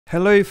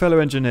Hello fellow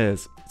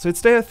engineers. So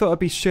today I thought I'd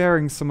be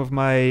sharing some of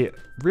my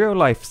real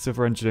life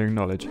civil engineering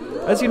knowledge.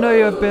 As you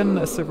know, I've been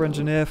a civil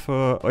engineer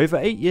for over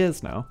 8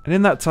 years now. And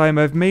in that time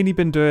I've mainly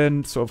been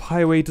doing sort of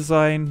highway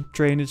design,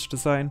 drainage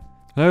design.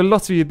 I know a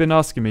lot of you have been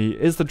asking me,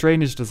 is the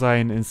drainage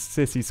design in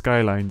Cities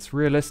Skylines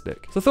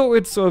realistic? So I thought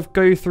we'd sort of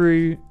go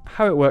through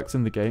how it works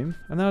in the game,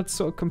 and then I'd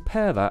sort of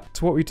compare that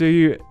to what we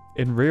do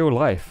in real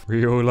life.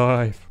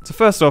 So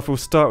first off, we'll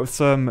start with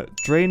some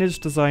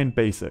drainage design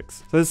basics.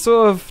 So there's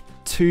sort of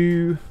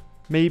two,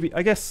 maybe,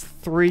 I guess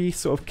three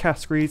sort of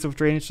categories of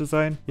drainage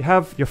design. You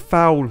have your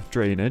foul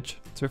drainage.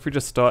 So if we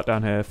just start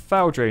down here,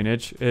 foul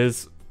drainage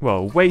is,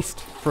 well, waste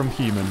from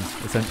humans,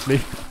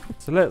 essentially.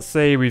 So let's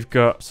say we've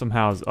got some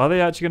houses. Are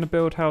they actually going to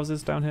build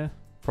houses down here?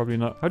 Probably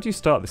not. How do you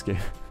start this game?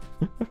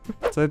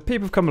 So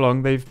people have come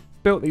along, they've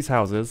built these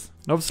houses.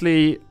 And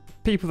obviously,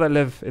 people that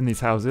live in these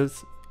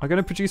houses are going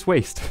to produce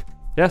waste.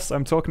 Yes,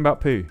 I'm talking about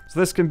poo. So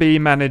this can be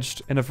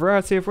managed in a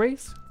variety of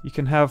ways. You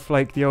can have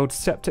like the old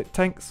septic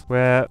tanks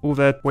where all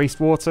their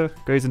wastewater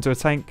goes into a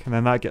tank and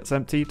then that gets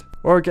emptied.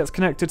 Or it gets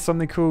connected to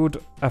something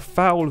called a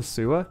foul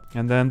sewer.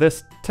 And then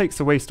this takes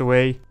the waste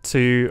away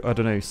to, I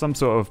don't know, some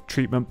sort of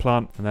treatment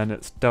plant and then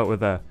it's dealt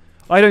with there.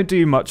 I don't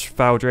do much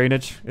foul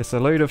drainage. It's a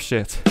load of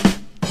shit.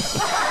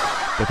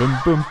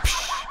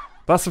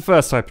 That's the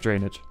first type of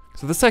drainage.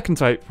 So the second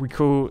type we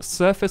call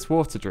surface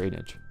water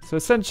drainage. So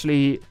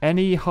essentially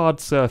any hard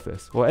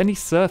surface, or any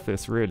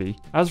surface really,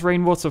 as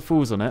rainwater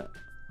falls on it,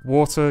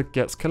 water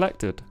gets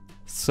collected.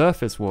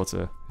 Surface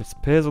water, it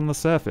appears on the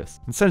surface.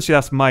 Essentially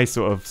that's my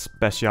sort of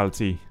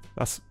speciality.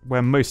 That's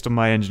where most of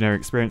my engineering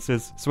experience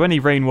is. So any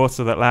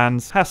rainwater that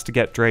lands has to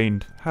get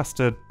drained, has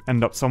to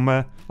end up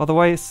somewhere.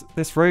 Otherwise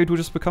this road will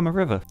just become a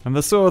river. And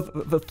the sort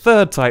of the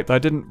third type that I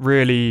didn't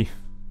really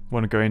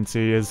want to go into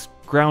is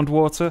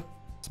groundwater.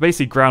 So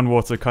basically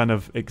groundwater kind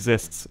of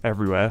exists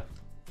everywhere.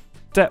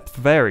 Depth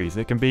varies.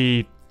 It can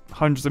be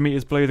hundreds of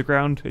meters below the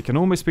ground. It can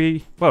almost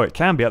be, well, it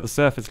can be at the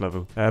surface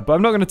level. But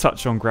I'm not going to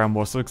touch on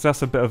groundwater because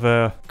that's a bit of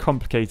a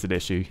complicated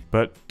issue.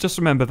 But just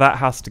remember that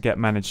has to get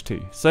managed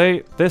too. So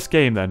this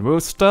game then, we'll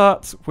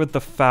start with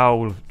the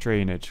foul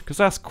drainage because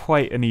that's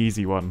quite an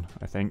easy one,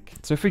 I think.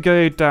 So if we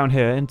go down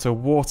here into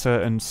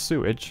water and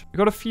sewage, we've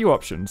got a few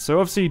options. So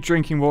obviously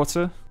drinking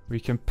water, we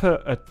can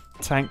put a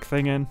tank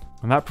thing in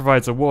and that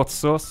provides a water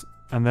source.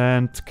 And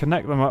then to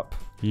connect them up,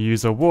 you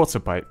use a water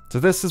pipe. So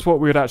this is what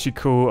we would actually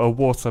call a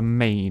water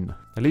main,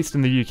 at least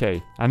in the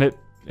UK. And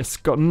it's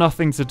got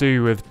nothing to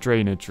do with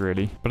drainage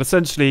really. But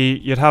essentially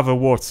you'd have a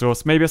water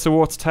source. Maybe it's a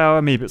water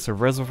tower, maybe it's a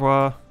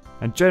reservoir.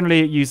 And generally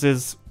it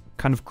uses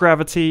kind of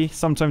gravity,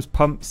 sometimes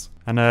pumps.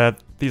 And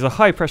these are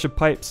high pressure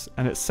pipes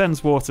and it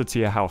sends water to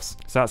your house.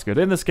 So that's good.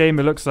 In this game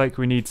it looks like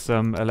we need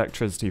some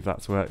electricity for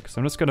that to work.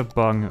 So I'm just going to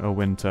bung a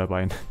wind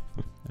turbine.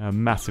 A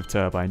massive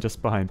turbine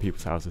just behind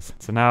people's houses.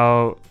 So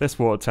now this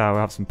water tower will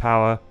have some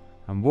power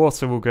and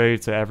water will go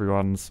to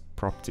everyone's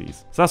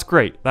properties. So that's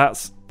great.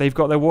 They've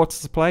got their water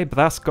supply, but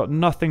that's got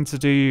nothing to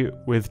do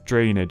with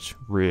drainage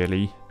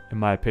really, in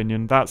my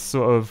opinion. That's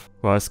sort of,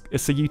 well,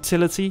 it's a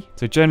utility.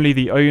 So generally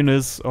the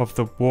owners of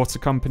the water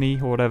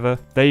company or whatever,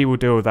 they will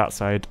deal with that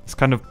side. It's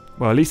kind of,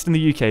 well, at least in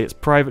the UK, it's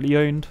privately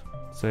owned.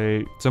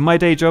 So my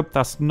day job,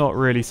 that's not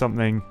really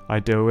something I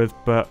deal with,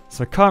 so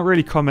I can't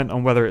really comment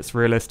on whether it's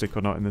realistic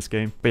or not in this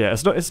game. But yeah,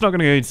 it's not going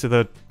to go into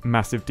the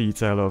massive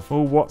detail of,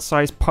 oh, what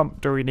size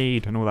pump do we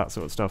need and all that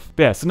sort of stuff.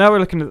 But yeah, so now we're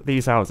looking at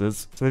these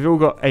houses. So they've all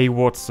got a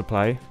water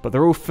supply, but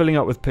they're all filling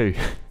up with poo.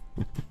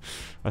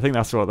 I think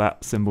that's what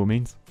that symbol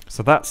means.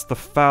 So that's the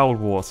foul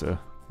water,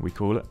 we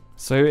call it.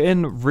 So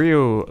in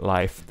real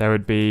life, there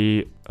would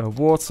be a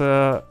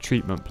water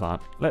treatment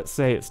plant. Let's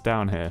say it's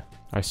down here.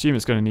 I assume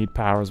it's going to need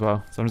power as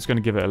well, so I'm just going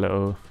to give it a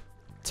little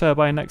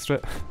turbine next to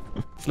it.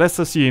 So let's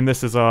assume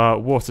this is our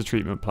water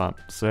treatment plant.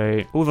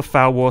 So all the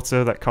foul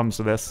water that comes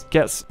to this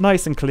gets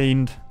nice and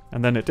cleaned,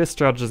 and then it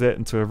discharges it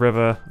into a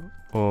river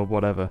or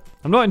whatever.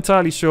 I'm not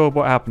entirely sure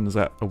what happens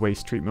at a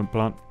waste treatment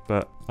plant,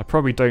 but I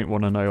probably don't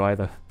want to know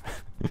either,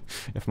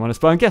 if I'm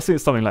honest. But I'm guessing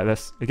it's something like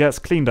this. It gets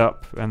cleaned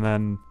up and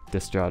then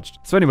discharged.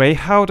 So anyway,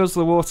 how does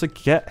the water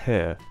get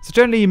here? So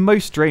generally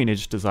most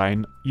drainage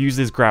design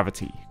uses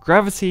gravity.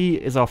 Gravity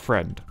is our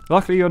friend.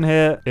 Luckily on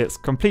here, it's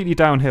completely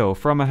downhill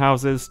from our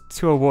houses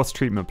to a water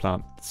treatment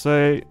plant.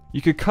 So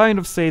you could kind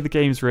of say the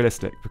game's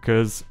realistic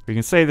because we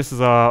can say this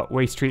is our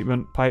waste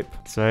treatment pipe.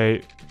 So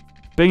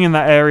being in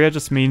that area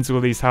just means all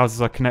these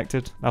houses are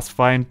connected. That's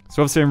fine.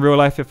 So obviously in real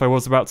life, if I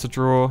was about to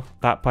draw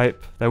that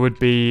pipe, there would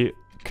be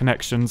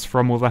connections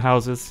from all the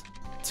houses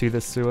to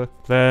this sewer.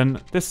 Then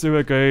this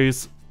sewer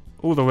goes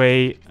all the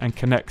way and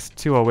connects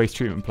to our waste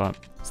treatment plant.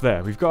 So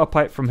there, we've got a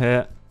pipe from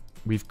here.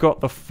 We've got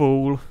the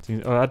full,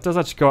 oh, it does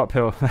actually go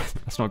uphill.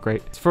 That's not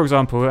great. So for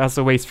example, as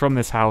the waste from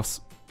this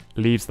house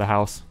leaves the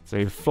house, so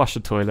you flush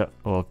a toilet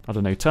or, I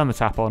don't know, turn the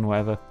tap on,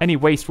 whatever, any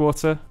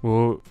wastewater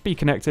will be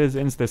connected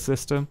into this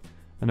system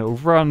and it will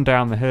run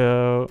down the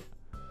hill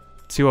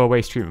to our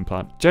waste treatment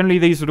plant. Generally,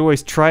 these would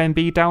always try and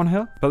be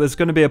downhill, but there's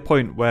going to be a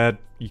point where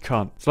you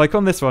can't. So like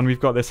on this one, we've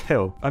got this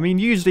hill. I mean,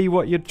 usually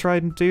what you'd try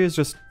and do is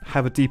just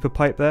have a deeper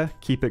pipe there,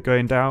 keep it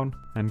going down,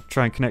 and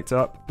try and connect it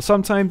up. But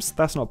sometimes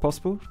that's not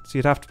possible, so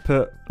you'd have to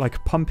put like a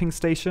pumping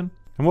station.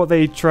 And what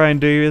they try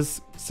and do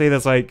is, say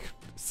there's like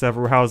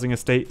several housing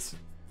estates,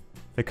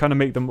 they kind of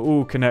make them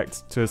all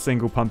connect to a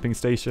single pumping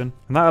station,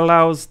 and that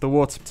allows the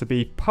water to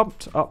be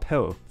pumped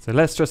uphill. So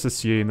let's just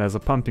assume there's a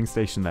pumping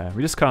station there.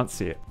 We just can't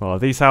see it. Well,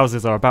 these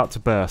houses are about to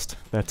burst.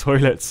 Their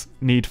toilets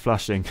need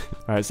flushing.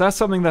 Alright, so that's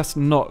something that's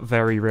not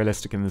very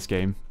realistic in this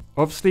game.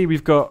 Obviously,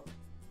 we've got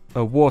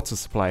a water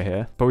supply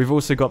here, but we've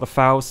also got the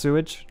foul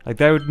sewage. Like,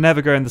 they would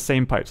never go in the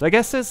same pipes. I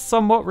guess it's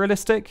somewhat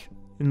realistic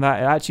in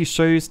that it actually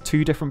shows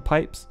two different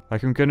pipes.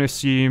 Like, I'm going to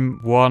assume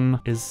one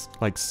is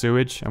like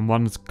sewage and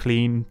one's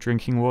clean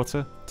drinking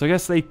water. So I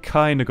guess they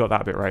kind of got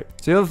that bit right.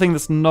 So the other thing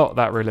that's not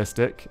that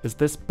realistic is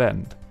this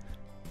bend.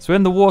 So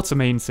in the water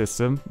main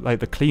system, like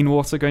the clean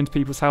water going to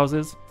people's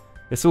houses,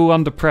 it's all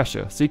under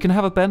pressure. So you can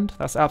have a bend,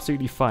 that's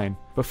absolutely fine.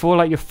 But for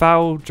like your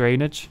foul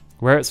drainage,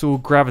 where it's all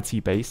gravity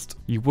based,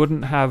 you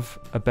wouldn't have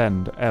a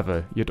bend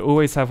ever. You'd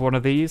always have one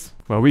of these.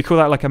 Well, we call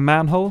that like a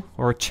manhole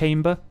or a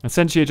chamber.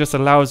 Essentially, it just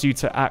allows you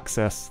to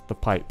access the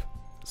pipe.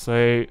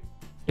 So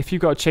if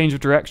you've got a change of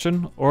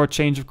direction or a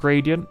change of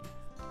gradient,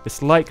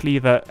 it's likely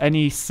that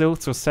any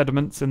silt or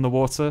sediments in the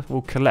water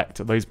will collect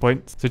at those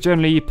points. So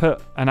generally you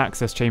put an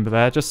access chamber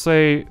there just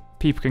so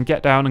people can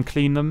get down and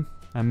clean them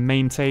and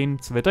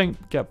maintain so they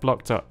don't get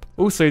blocked up.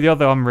 Also, the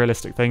other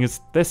unrealistic thing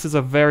is this is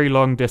a very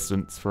long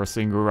distance for a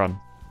single run.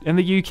 In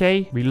the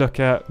UK, we look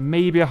at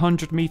maybe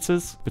 100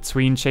 meters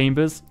between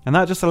chambers, and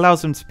that just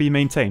allows them to be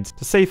maintained.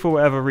 To say for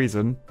whatever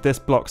reason, this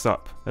blocks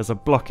up. There's a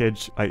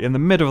blockage like in the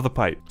middle of the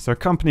pipe. So a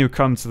company would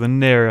come to the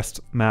nearest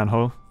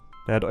manhole,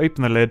 they'd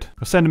open the lid,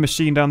 or send a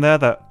machine down there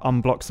that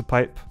unblocks the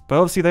pipe. But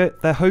obviously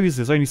their hose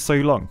is only so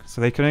long, so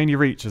they can only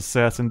reach a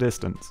certain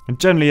distance. And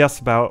generally that's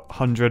about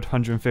 100,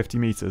 150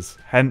 meters.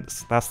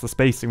 Hence, that's the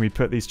spacing we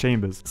put these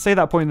chambers. Say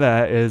that point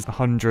there is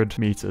 100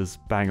 meters,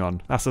 bang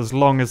on. That's as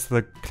long as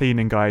the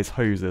cleaning guy's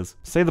hose is.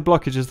 Say the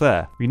blockage is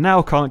there. We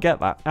now can't get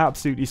that.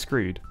 Absolutely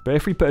screwed. But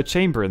if we put a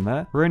chamber in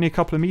there, we're only a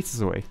couple of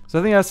meters away. So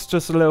I think that's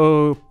just a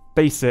little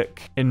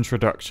basic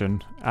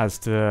introduction as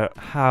to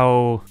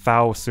how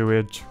foul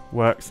sewage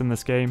works in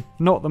this game.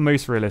 Not the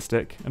most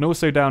realistic. And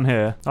also down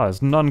here, oh,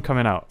 there's none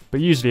coming out.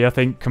 But usually I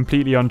think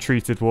completely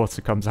untreated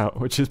water comes out,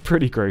 which is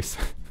pretty gross.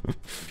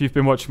 If you've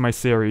been watching my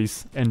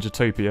series,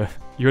 ENGITOPIA,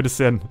 you would have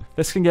seen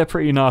this can get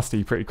pretty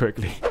nasty pretty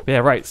quickly. But yeah,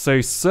 right,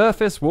 so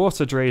surface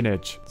water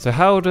drainage. So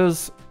how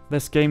does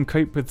this game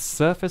cope with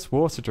surface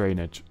water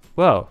drainage?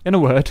 Well, in a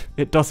word,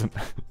 it doesn't.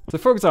 So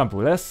for example,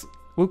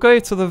 we'll go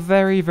to the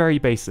very, very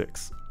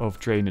basics of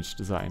drainage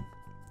design.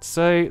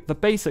 So the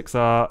basics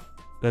are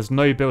there's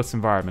no built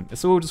environment.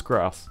 It's all just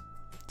grass.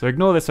 So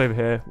ignore this over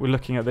here. We're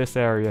looking at this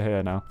area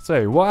here now.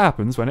 So what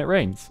happens when it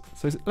rains?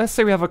 So let's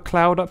say we have a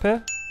cloud up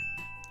here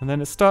and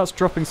then it starts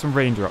dropping some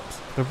raindrops.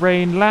 The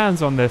rain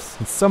lands on this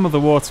and some of the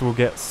water will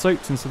get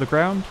soaked into the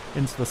ground,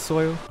 into the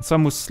soil. And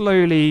some will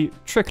slowly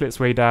trickle its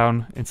way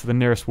down into the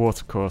nearest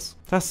water course.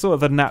 That's sort of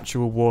the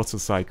natural water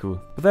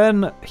cycle. But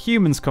then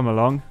humans come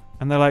along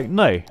and they're like,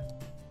 no,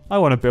 I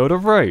want to build a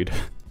road.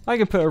 I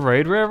can put a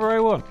road wherever I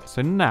want.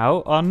 So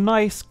now our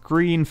nice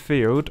green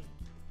field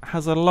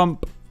has a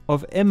lump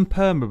of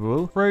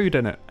impermeable road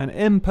in it. And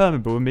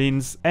impermeable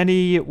means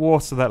any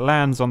water that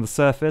lands on the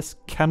surface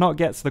cannot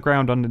get to the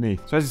ground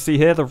underneath. So as you see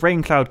here, the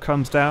rain cloud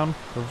comes down,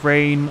 the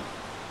rain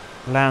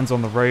lands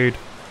on the road,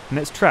 and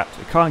it's trapped.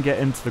 It can't get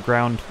into the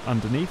ground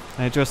underneath,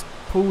 and it just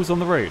pools on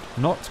the road.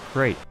 Not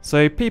great.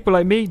 So people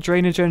like me,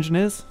 drainage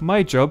engineers,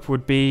 my job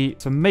would be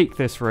to make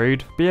this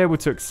road be able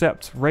to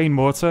accept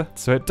rainwater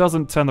so it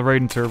doesn't turn the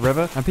road into a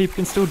river and people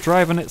can still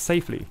drive on it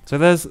safely. So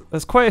there's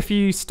quite a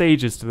few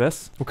stages to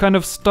this. We'll kind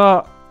of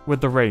start with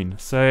the rain.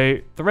 So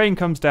the rain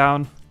comes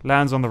down,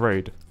 lands on the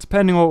road.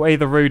 Depending on what way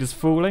the road is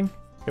falling,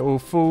 it will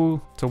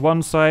fall to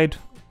one side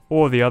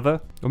or the other,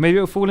 or maybe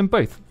it'll fall in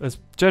both. There's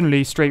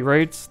generally straight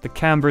roads, the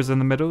camber is in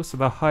the middle, so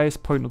the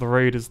highest point of the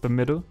road is the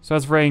middle. So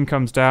as rain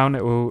comes down,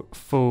 it will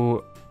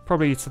fall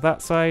probably to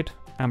that side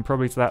and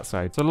probably to that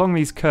side. So along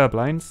these curb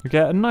lines, we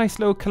get a nice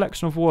little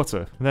collection of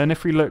water. And then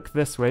if we look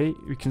this way,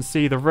 we can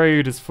see the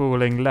road is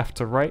falling left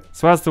to right.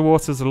 So as the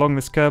water's along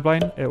this curb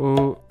line, it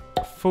will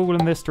fall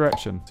in this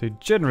direction. So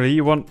generally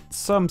you want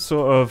some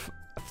sort of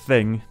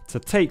thing to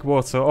take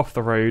water off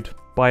the road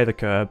by the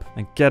curb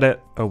and get it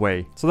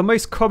away. So the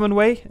most common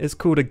way is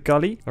called a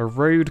gully, a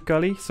road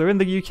gully. So in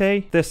the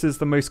UK, this is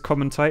the most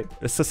common type.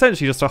 It's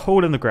essentially just a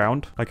hole in the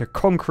ground, like a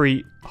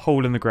concrete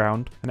hole in the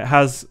ground, and it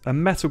has a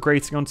metal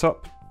grating on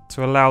top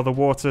to allow the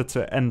water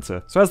to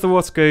enter. So as the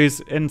water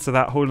goes into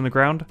that hole in the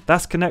ground,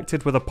 that's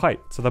connected with a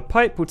pipe. So the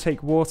pipe will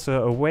take water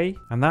away,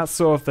 and that's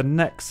sort of the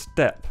next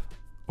step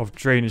of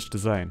drainage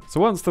design.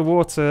 So once the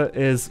water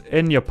is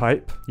in your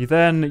pipe, you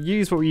then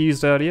use what we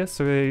used earlier.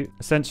 So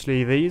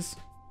essentially these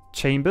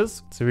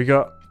chambers. So we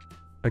got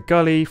a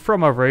gully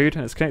from our road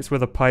and it's connected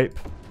with a pipe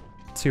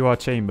to our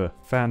chamber.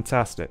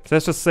 Fantastic. So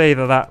let's just say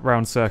that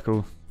round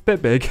circle,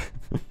 bit big,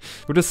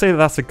 We'll just say that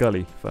that's a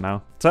gully for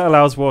now. So that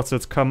allows water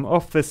to come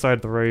off this side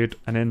of the road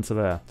and into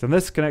there. So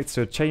this connects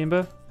to a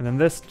chamber, and then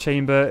this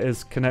chamber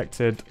is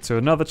connected to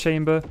another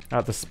chamber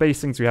at the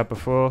spacings we had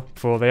before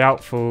for the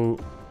outfall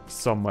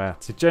somewhere.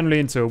 So generally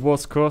into a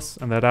watercourse,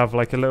 and they'd have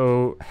like a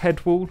little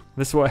head wall.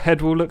 This is what a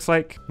head wall looks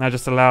like. That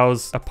just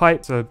allows a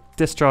pipe to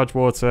discharge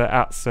water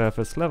at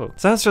surface level.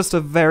 So that's just a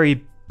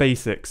very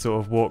basic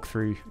sort of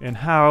walkthrough in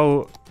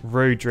how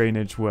road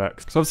drainage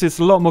works. So obviously it's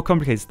a lot more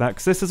complicated than that,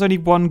 because this is only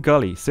one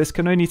gully. So this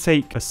can only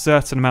take a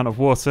certain amount of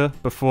water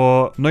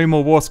before no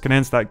more water can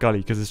enter that gully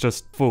because it's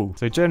just full.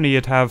 So generally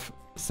you'd have,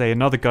 say,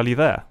 another gully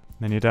there.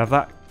 Then you'd have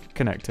that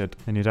connected.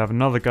 Then you'd have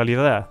another gully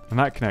there and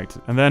that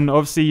connected. And then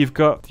obviously you've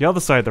got the other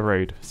side of the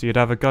road. So you'd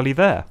have a gully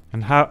there.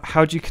 And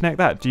how do you connect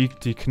that? Do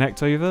you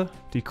connect over?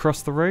 Do you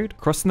cross the road?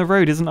 Crossing the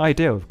road isn't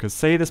ideal because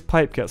say this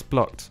pipe gets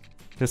blocked.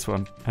 This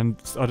one,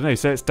 and I don't know,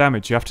 say it's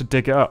damaged, you have to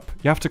dig it up.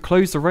 You have to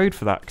close the road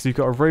for that because you've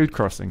got a road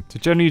crossing. So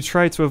generally you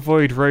try to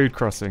avoid road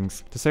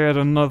crossings. To say I had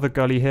another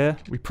gully here,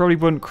 we probably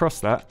wouldn't cross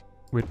that.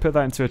 We'd put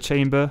that into a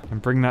chamber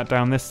and bring that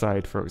down this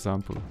side, for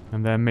example,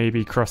 and then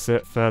maybe cross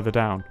it further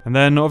down. And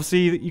then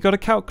obviously you got to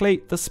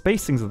calculate the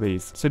spacings of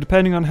these. So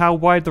depending on how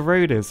wide the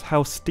road is,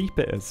 how steep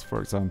it is, for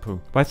example.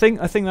 But I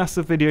think that's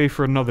a video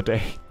for another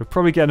day. We're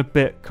probably getting a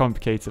bit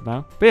complicated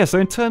now. But yeah, so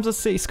in terms of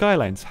City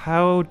Skylines,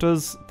 how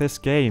does this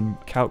game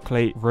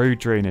calculate road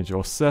drainage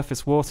or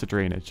surface water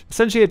drainage?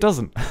 Essentially, it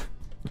doesn't.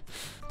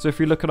 So if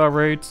you look at our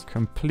roads,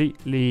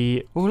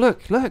 completely... Oh,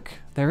 look,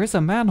 there is a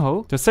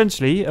manhole. So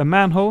essentially, a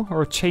manhole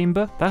or a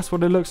chamber, that's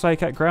what it looks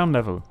like at ground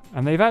level.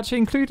 And they've actually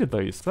included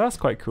those, so that's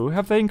quite cool.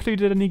 Have they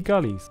included any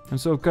gullies? I'm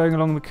sort of going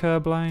along the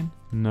curb line.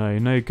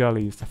 No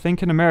gullies. I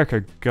think in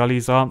America,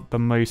 gullies aren't the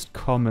most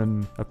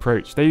common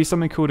approach. They use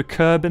something called a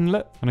curb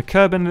inlet, and a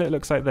curb inlet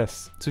looks like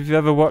this. So if you've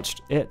ever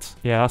watched It,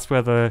 yeah, that's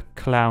where the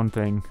clown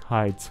thing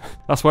hides.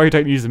 That's why we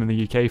don't use them in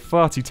the UK,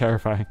 far too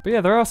terrifying. But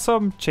yeah, there are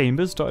some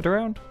chambers dotted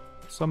around.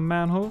 Some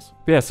manholes.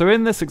 But yeah, so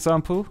in this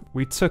example,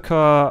 we took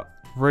our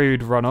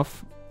road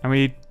runoff and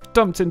we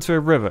dumped into a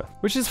river,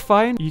 which is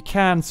fine. You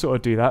can sort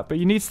of do that, but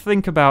you need to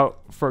think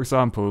about, for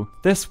example,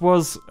 this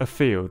was a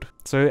field.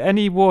 So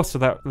any water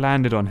that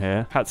landed on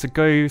here had to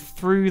go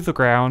through the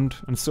ground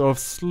and sort of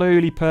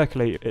slowly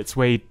percolate its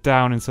way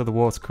down into the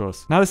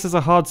watercourse. Now this is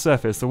a hard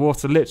surface. The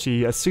water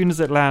literally, as soon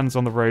as it lands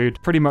on the road,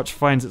 pretty much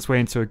finds its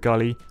way into a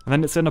gully, and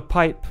then it's in a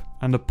pipe,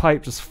 and the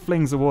pipe just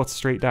flings the water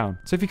straight down.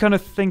 So if you kind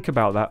of think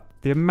about that,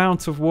 the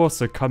amount of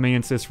water coming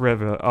into this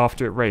river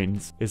after it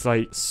rains is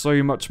like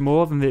so much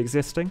more than the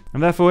existing.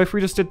 And therefore, if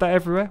we just did that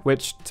everywhere,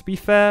 which to be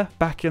fair,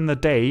 back in the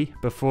day,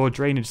 before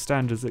drainage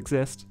standards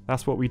exist,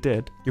 that's what we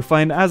did, you'll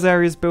find as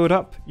areas build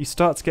up, you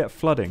start to get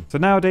flooding. So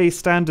nowadays,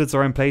 standards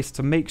are in place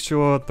to make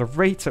sure the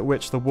rate at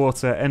which the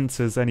water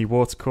enters any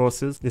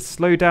watercourses is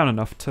slowed down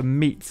enough to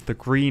meet the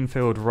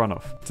greenfield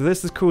runoff. So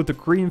this is called the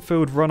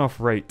greenfield runoff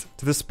rate.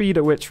 To the speed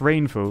at which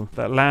rainfall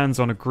that lands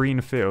on a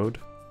green field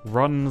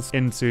runs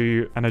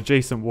into an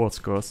adjacent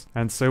watercourse.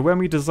 And so when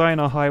we design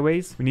our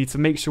highways, we need to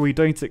make sure we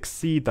don't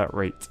exceed that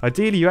rate.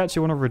 Ideally, you actually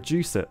want to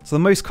reduce it. So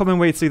the most common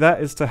way to do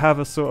that is to have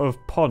a sort of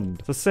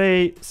pond. So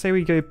say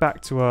we go back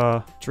to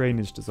our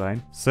drainage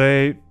design.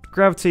 So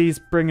gravity's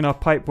bringing our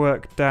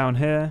pipework down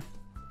here.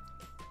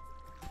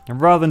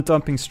 And rather than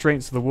dumping straight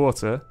into the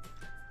water,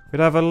 we'd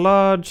have a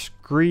large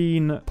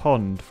green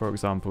pond, for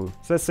example.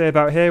 So let's say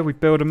about here, we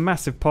build a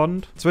massive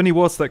pond. So any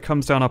water that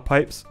comes down our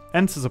pipes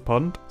enters a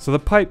pond. So the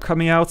pipe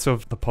coming out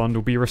of the pond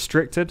will be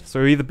restricted. So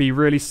it'll either be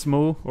really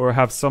small or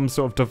have some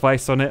sort of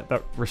device on it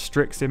that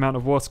restricts the amount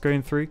of water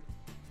going through,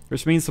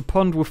 which means the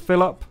pond will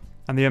fill up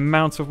and the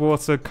amount of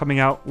water coming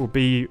out will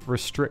be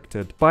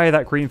restricted by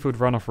that greenfield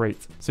runoff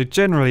rate. So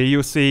generally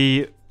you'll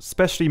see,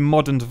 especially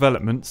modern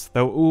developments,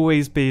 there'll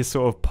always be a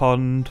sort of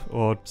pond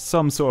or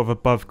some sort of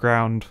above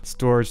ground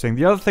storage thing.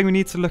 The other thing we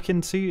need to look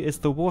into is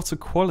the water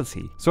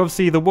quality. So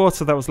obviously the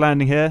water that was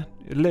landing here,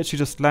 it literally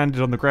just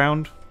landed on the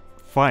ground.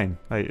 Fine,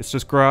 like, it's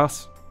just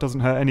grass,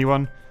 doesn't hurt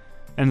anyone,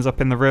 ends up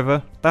in the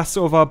river. That's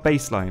sort of our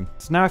baseline.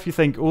 So now if you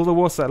think all the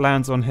water that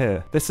lands on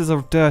here, this is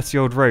a dirty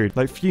old road,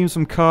 like fumes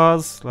from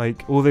cars,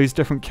 like all those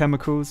different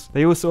chemicals,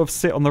 they all sort of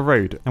sit on the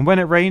road. And when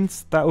it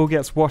rains, that all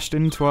gets washed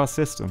into our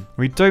system.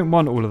 We don't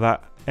want all of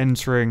that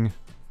entering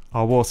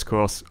our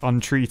watercourse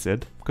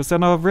untreated, because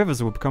then our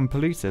rivers will become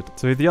polluted.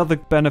 So the other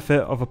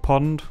benefit of a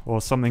pond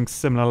or something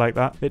similar like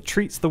that, it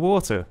treats the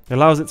water. It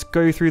allows it to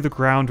go through the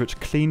ground, which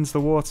cleans the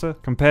water,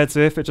 compared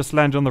to if it just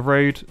landed on the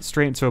road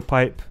straight into a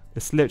pipe.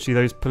 It's literally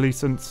those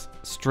pollutants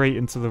straight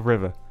into the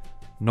river.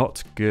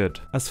 Not good.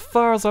 As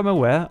far as I'm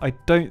aware, I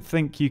don't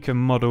think you can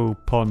model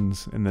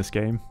ponds in this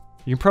game.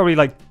 You can probably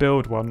like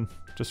build one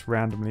just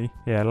randomly.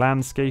 Yeah,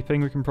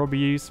 landscaping we can probably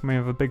use. We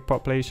have a big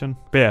population.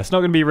 But yeah, it's not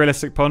going to be a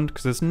realistic pond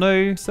because there's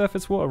no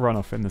surface water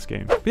runoff in this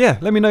game. But yeah,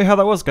 let me know how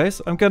that was,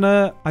 guys.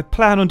 I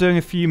plan on doing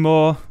a few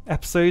more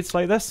episodes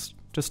like this.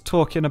 just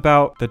talking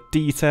about the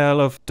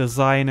detail of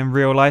design in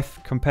real life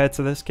compared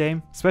to this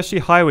game, especially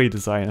highway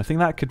design. I think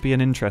that could be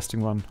an interesting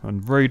one,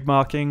 on road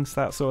markings,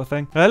 that sort of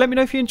thing. Let me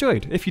know if you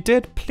enjoyed. If you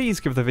did, please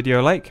give the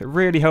video a like. It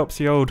really helps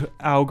the old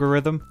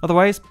algorithm.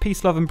 Otherwise,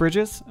 peace, love, and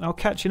bridges, and I'll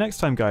catch you next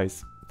time,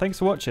 guys. Thanks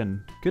for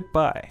watching.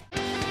 Goodbye.